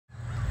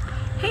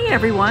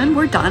everyone,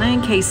 we're Donna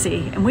and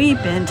Casey, and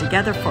we've been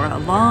together for a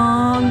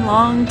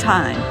long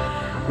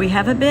time. We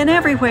haven't been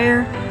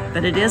everywhere,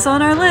 but it is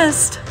on our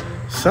list.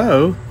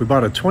 So, we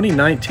bought a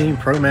 2019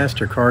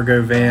 ProMaster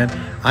cargo van.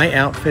 I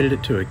outfitted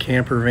it to a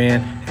camper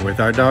van, and with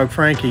our dog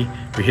Frankie,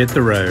 we hit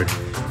the road.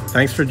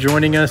 Thanks for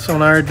joining us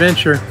on our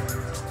adventure.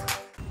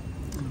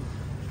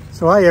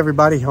 So hi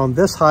everybody, on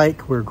this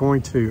hike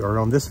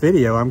on this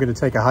video, I'm going to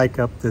take a hike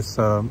up this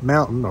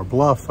mountain or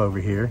bluff over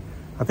here.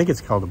 I think it's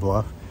called a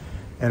bluff.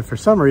 And for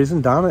some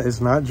reason, Donna is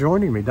not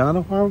joining me.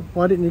 Donna,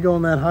 why didn't you go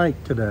on that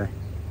hike today?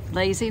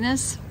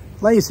 Laziness.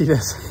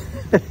 Laziness.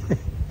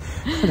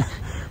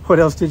 What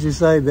else did you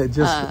say? That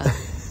just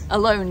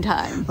alone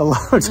time.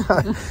 Alone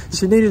time.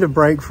 She needed a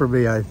break from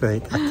me, I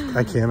think.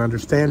 I can't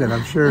understand it.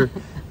 I'm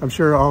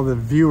sure all the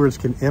viewers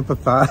can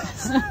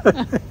empathize.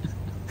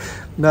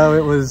 No,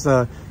 it was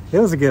a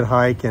good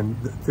hike, and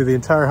through the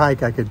entire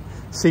hike, I could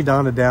see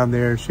Donna down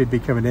there. She'd be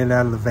coming in and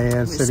out of the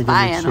van, sitting in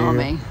the chair. On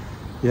me.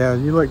 Yeah,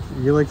 you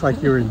looked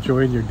like you were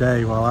enjoying your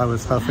day while I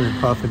was huffing and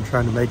puffing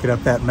trying to make it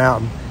up that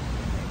mountain.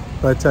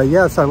 But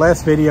yeah, it's our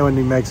last video in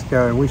New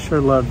Mexico, and we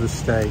sure love the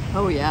state.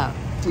 Oh yeah,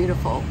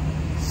 beautiful.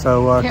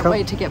 So can't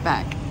wait to get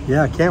back.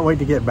 Yeah, can't wait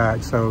to get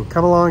back. So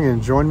come along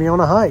and join me on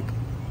a hike.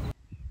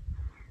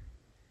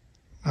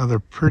 Another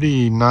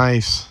pretty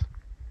nice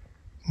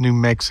New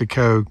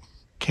Mexico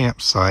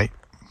campsite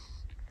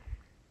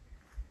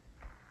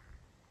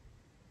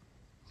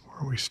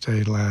where we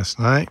stayed last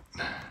night.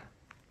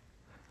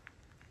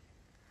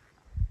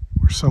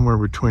 We're somewhere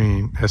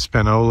between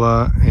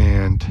Espanola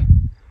and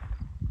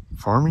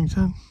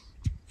Farmington,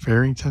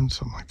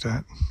 something like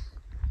that.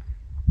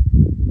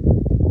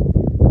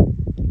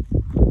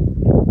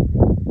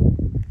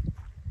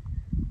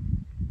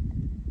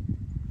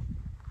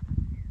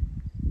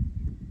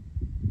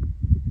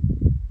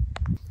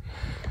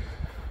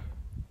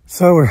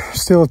 So we're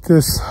still at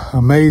this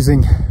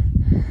amazing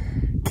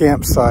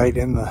campsite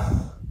in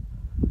the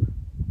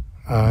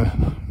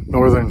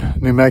northern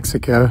New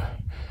Mexico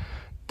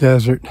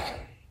desert,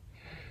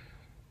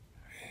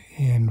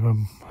 and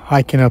I'm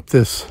hiking up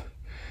this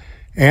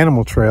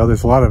animal trail.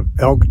 There's a lot of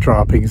elk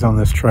droppings on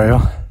this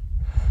trail.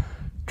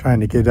 Trying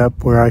to get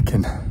up where I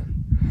can,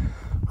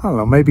 I don't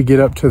know, maybe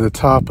get up to the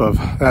top of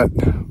that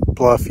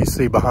bluff you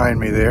see behind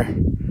me there.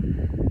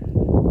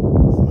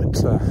 So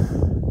it's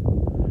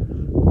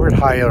we're at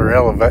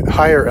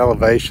higher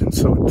elevation,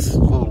 so it's a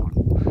little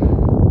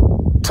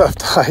tough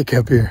to hike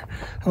up here. I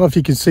don't know if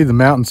you can see the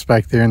mountains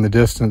back there in the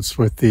distance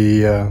with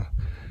the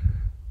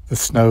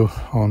snow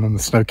on them, the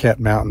snow-capped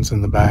mountains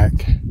in the back.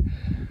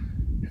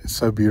 It's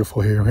so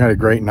beautiful here. We had a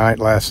great night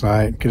last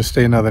night. Gonna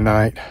stay another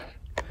night.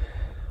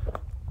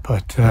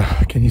 But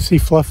can you see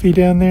Fluffy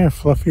down there?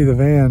 Fluffy the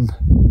van.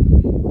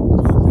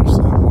 There's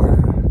somewhere.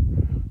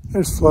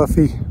 There's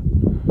Fluffy.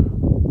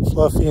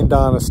 Fluffy and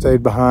Donna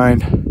stayed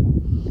behind.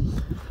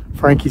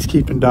 Frankie's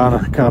keeping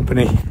Donna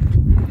company.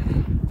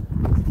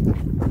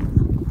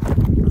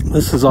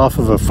 This is off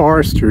of a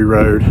forestry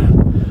road.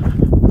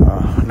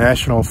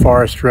 National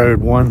Forest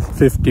Road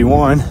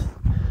 151.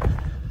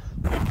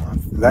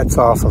 That's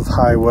off of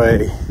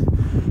Highway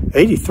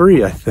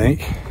 83, I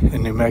think,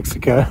 in New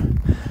Mexico.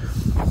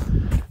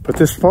 But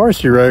this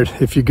forestry road,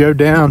 if you go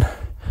down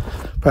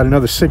about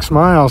another 6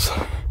 miles,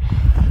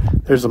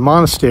 there's a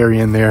monastery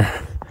in there.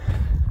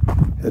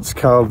 It's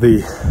called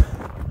the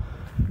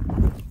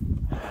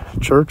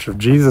Church of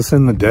Jesus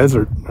in the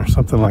Desert or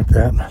something like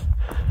that.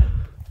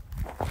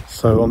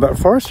 So on that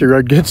forestry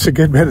road gets a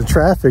good bit of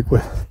traffic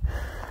with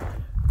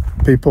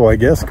people, I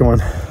guess, going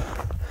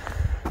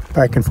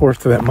back and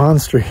forth to that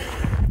monastery.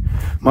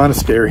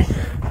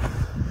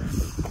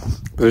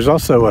 But there's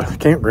also a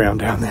campground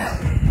down there.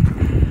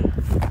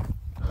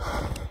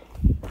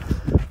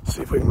 Let's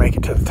see if we can make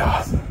it to the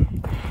top.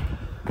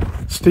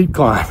 Steep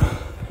climb.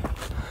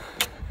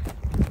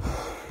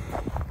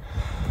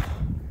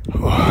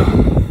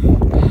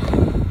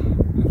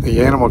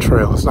 The animal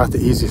trail is not the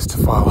easiest to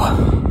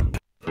follow.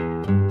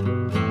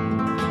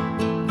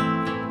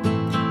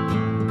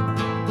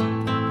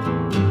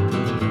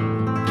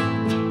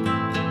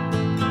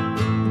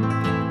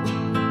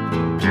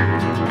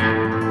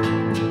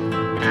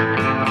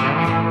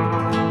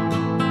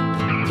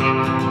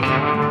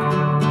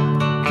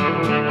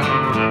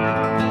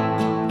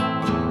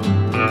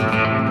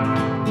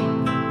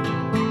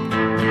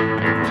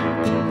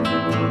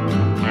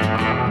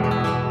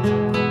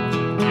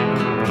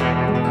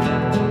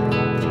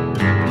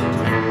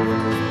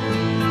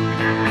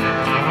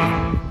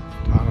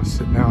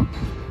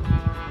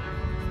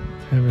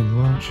 Having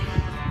lunch or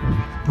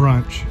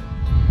brunch.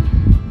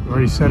 We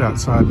already sat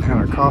outside and had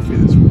our coffee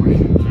this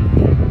morning.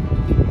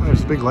 Oh,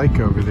 there's a big lake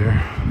over there.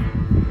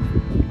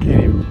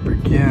 Can't even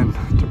begin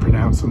to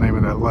pronounce the name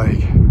of that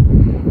lake.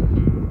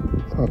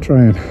 So I'll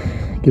try and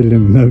get it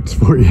in the notes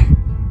for you.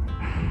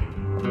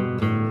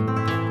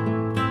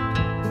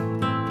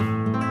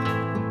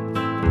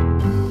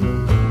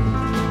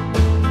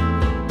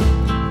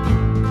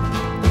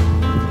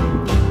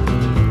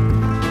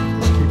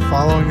 Just keep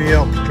following the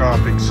elk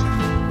droppings.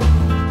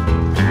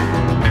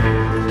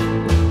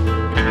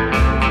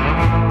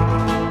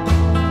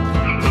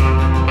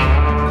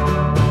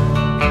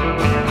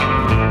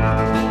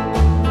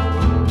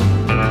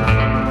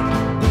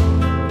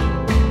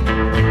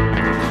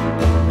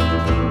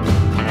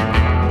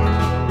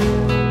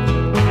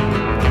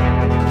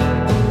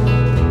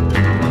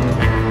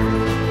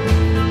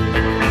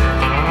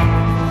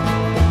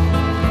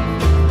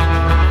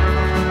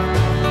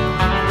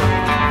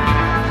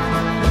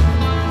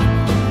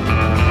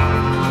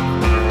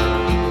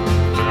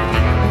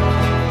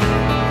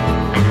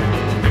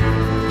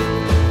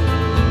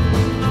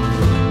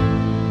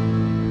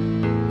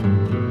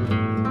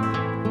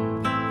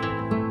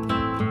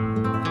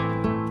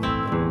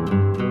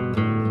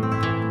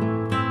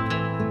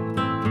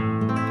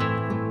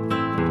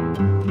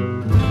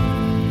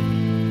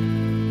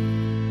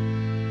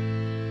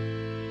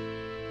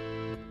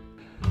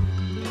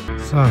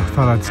 So I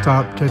thought I'd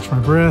stop, catch my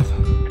breath,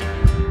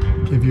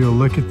 give you a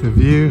look at the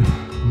view.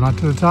 I'm not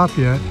to the top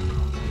yet.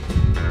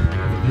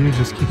 The view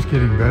just keeps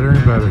getting better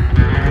and better.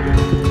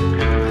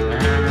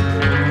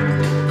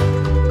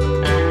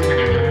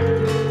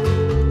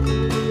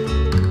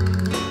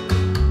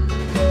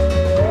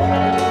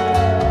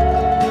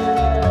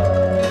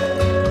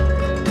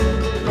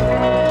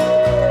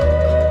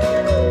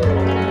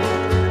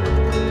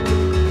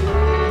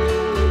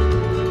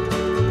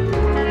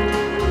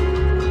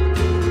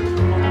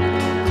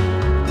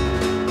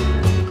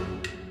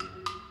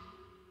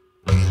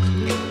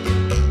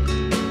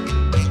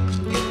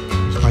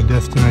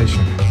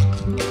 Destination.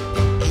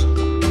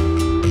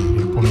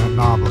 Up on that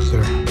knob up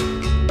there.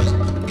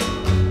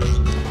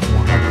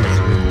 Won't happen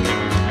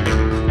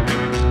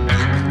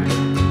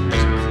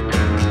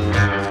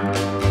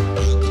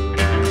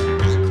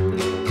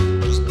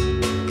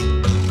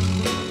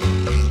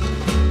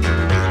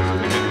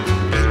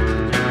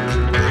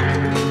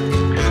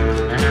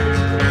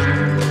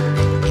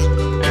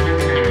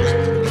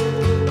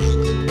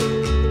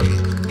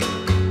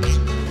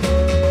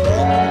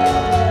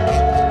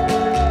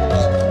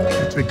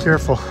Be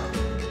careful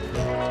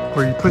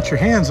where you put your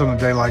hands on a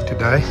day like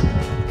today.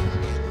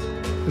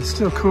 It's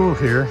still cool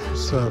here.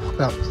 It's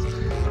about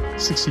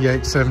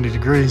 68, 70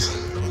 degrees,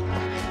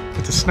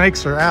 but the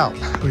snakes are out.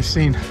 We've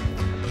seen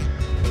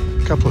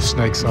a couple of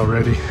snakes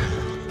already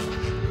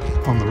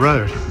on the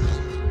road.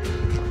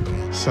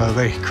 So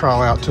they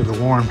crawl out to the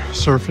warm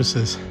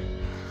surfaces.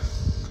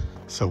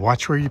 So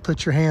watch where you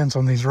put your hands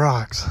on these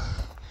rocks.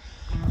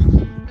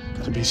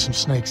 Could be some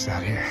snakes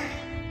out here.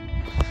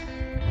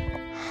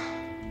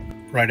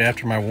 Right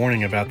after my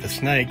warning about the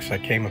snakes, I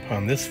came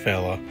upon this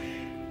fella,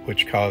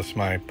 which caused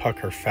my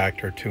pucker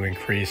factor to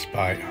increase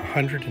by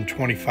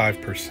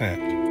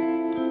 125%.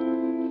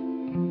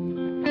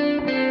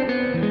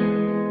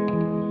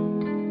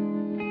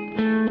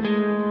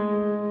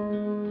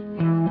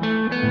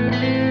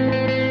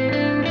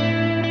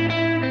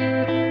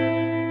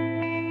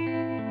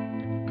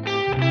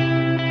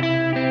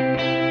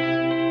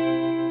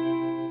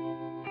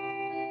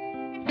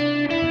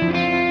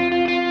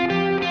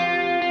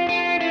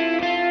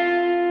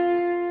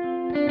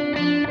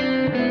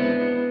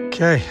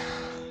 Okay,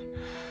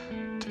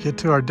 to get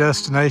to our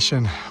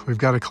destination, we've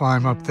got to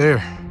climb up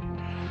there.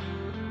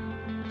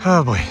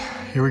 Oh boy,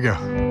 here we go.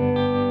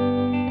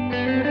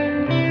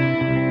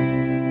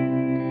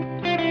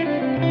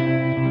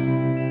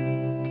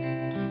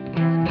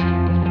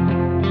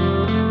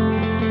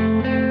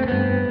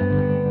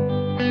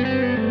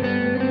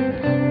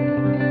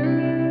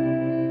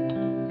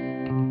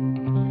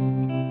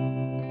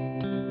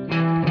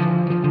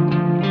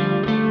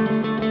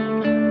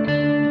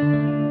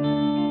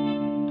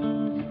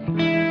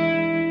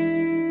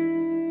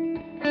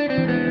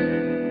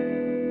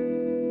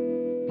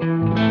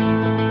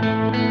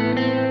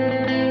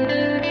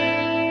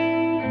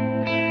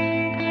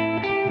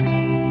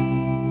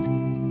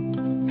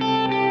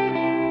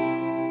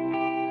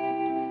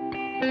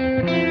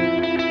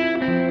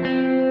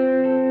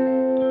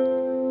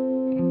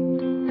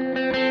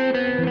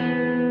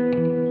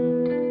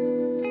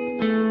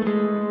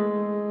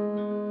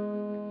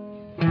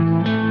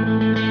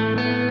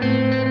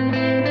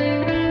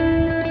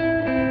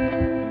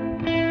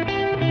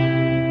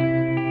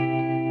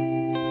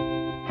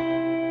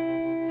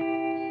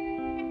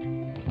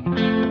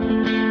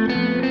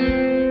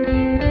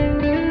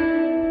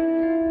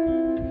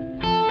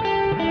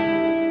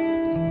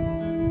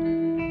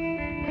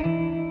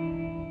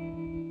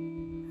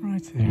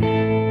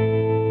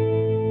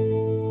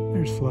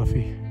 There's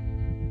Fluffy.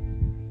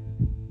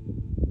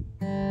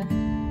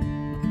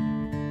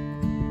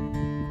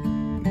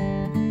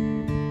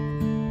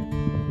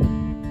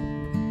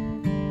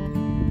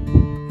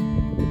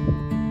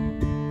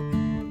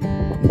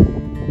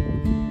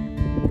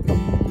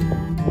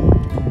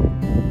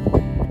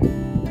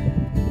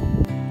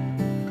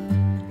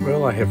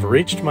 Well, I have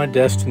reached my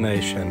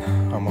destination.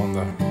 I'm on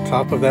the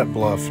top of that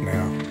bluff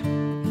now.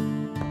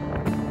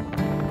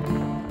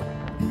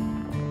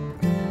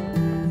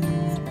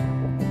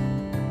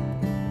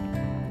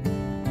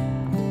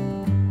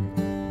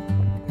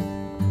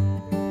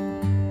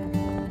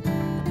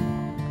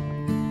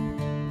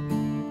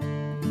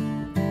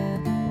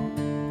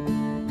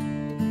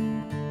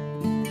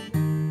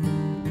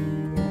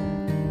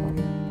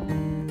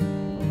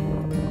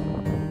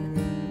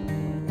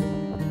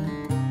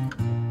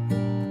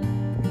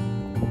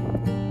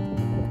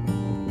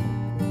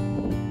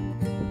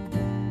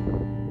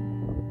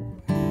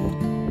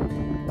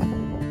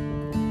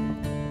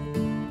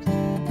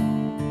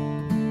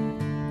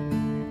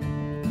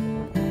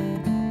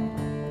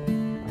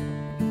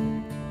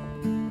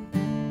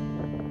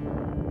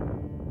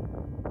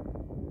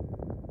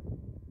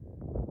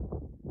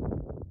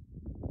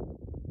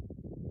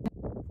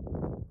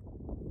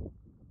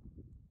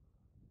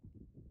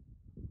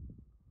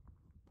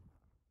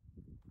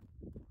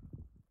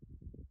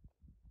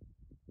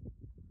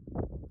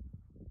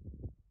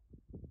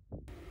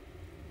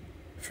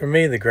 For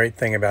me, the great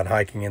thing about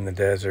hiking in the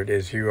desert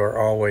is you are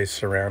always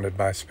surrounded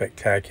by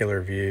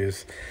spectacular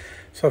views.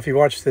 So if you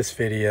watch this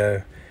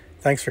video,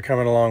 thanks for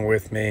coming along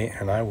with me,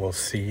 and I will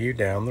see you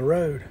down the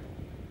road.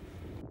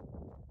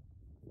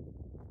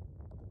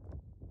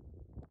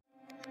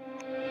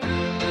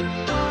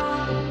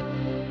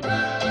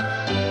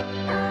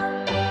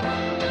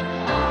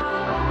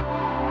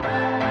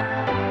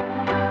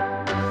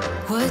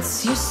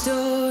 What's your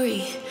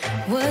story?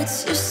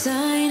 What's your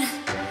sign?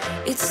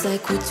 It's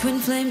like we're twin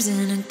flames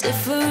in a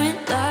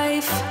different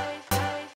life.